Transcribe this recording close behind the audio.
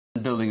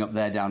Building up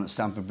there down at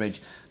Stamford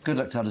Bridge. Good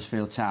luck to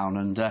Huddersfield Town,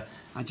 and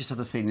I just have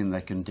a feeling they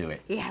can do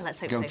it. Yeah, let's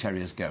hope so. Go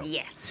Terriers, go.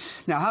 Yeah.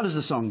 Now, how does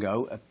the song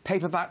go? A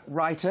paperback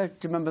writer,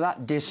 do you remember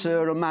that? Dear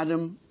Sir or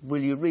Madam,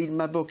 will you read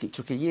my book? It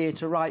took a year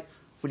to write.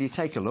 Will you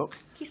take a look? Can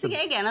you sing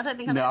it again? I don't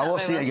think I know. No, I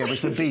won't sing it again, but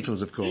it's the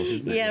Beatles, of course,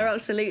 isn't it? Yeah,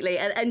 absolutely.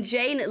 And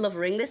Jane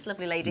Lovering, this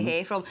lovely lady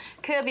here from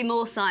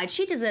Kirbymoorside,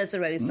 she deserves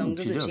her own song,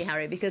 doesn't she,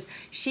 Harry? Because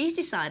she's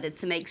decided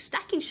to make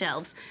stacking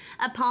shelves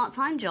a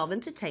part-time job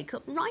and to take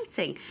up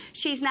writing.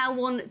 She's now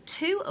won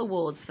 2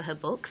 awards for her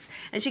books,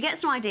 and she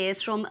gets her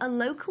ideas from a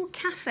local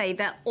cafe.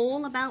 They're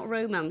all about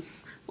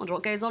romance. Wonder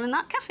what goes on in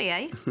that cafe,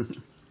 eh?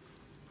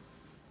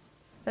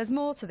 There's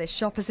more to this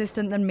shop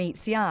assistant than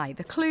meets the eye.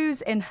 The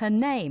clue's in her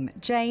name,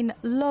 Jane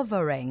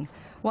Lovering.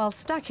 While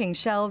stacking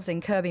shelves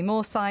in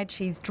Kirbymoorside,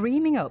 she's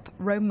dreaming up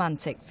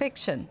romantic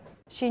fiction.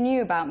 She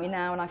knew about me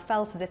now, and I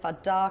felt as if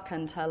I'd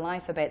darkened her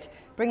life a bit,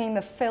 bringing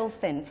the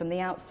filth in from the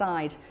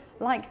outside.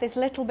 Like this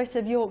little bit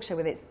of Yorkshire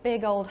with its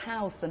big old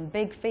house and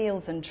big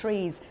fields and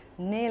trees,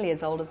 nearly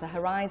as old as the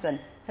horizon,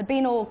 had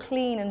been all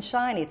clean and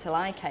shiny till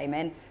I came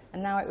in,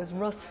 and now it was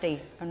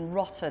rusty and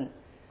rotten.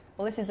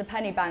 Well, this is the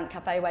Penny Bank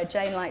Cafe where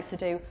Jane likes to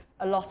do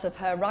a lot of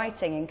her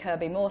writing in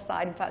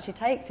Kirbymoorside. In fact, she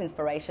takes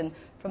inspiration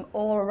from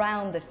all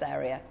around this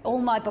area. All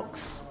my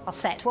books are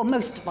set, well,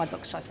 most of my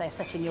books, should I say, are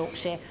set in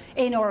Yorkshire,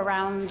 in or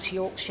around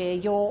Yorkshire,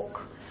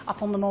 York,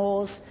 up on the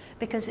moors,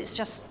 because it's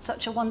just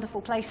such a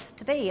wonderful place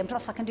to be, and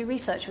plus I can do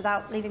research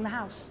without leaving the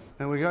house.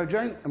 There we go,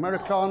 Jane.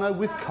 Americano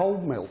with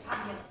cold milk.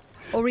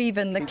 Or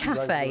even the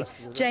cafe.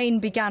 Jane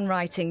began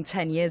writing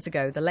 10 years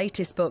ago. The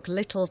latest book,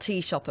 Little Tea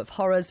Shop of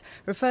Horrors,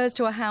 refers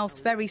to a house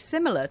very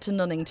similar to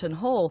Nunnington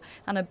Hall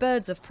and a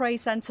Birds of Prey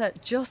centre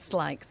just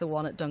like the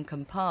one at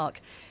Duncan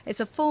Park. It's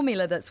a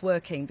formula that's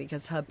working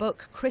because her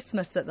book,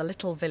 Christmas at the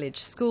Little Village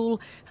School,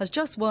 has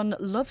just won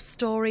Love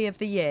Story of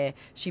the Year.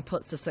 She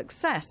puts the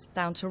success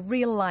down to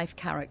real-life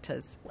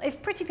characters.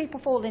 If pretty people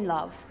fall in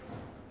love,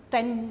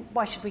 then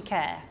why should we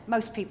care?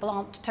 Most people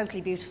aren't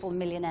totally beautiful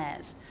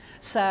millionaires.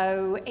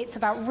 So it's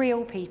about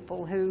real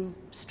people who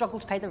struggle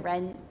to pay the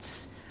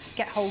rent,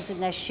 get holes in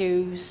their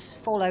shoes,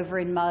 fall over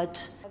in mud.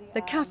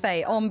 The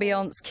cafe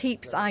ambience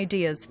keeps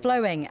ideas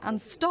flowing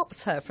and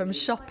stops her from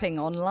shopping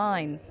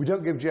online. We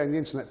don't give Jane the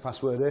internet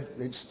password here.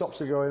 It stops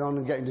her going on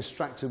and getting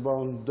distracted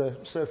on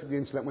surfing the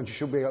internet when she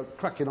should be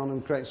cracking on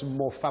and creating some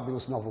more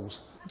fabulous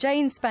novels.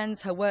 Jane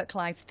spends her work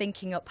life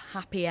thinking up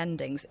happy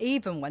endings,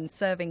 even when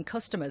serving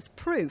customers,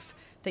 proof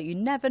that you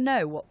never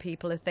know what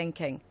people are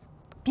thinking.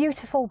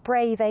 Beautiful,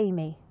 brave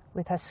Amy,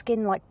 with her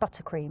skin like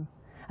buttercream,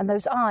 and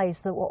those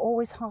eyes that were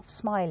always half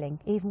smiling,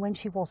 even when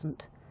she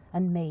wasn't,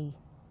 and me.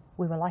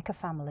 We were like a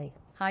family.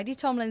 Heidi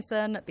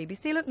Tomlinson,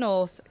 BBC Look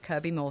North,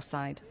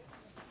 Kirbymoorside.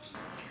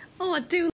 Oh, I do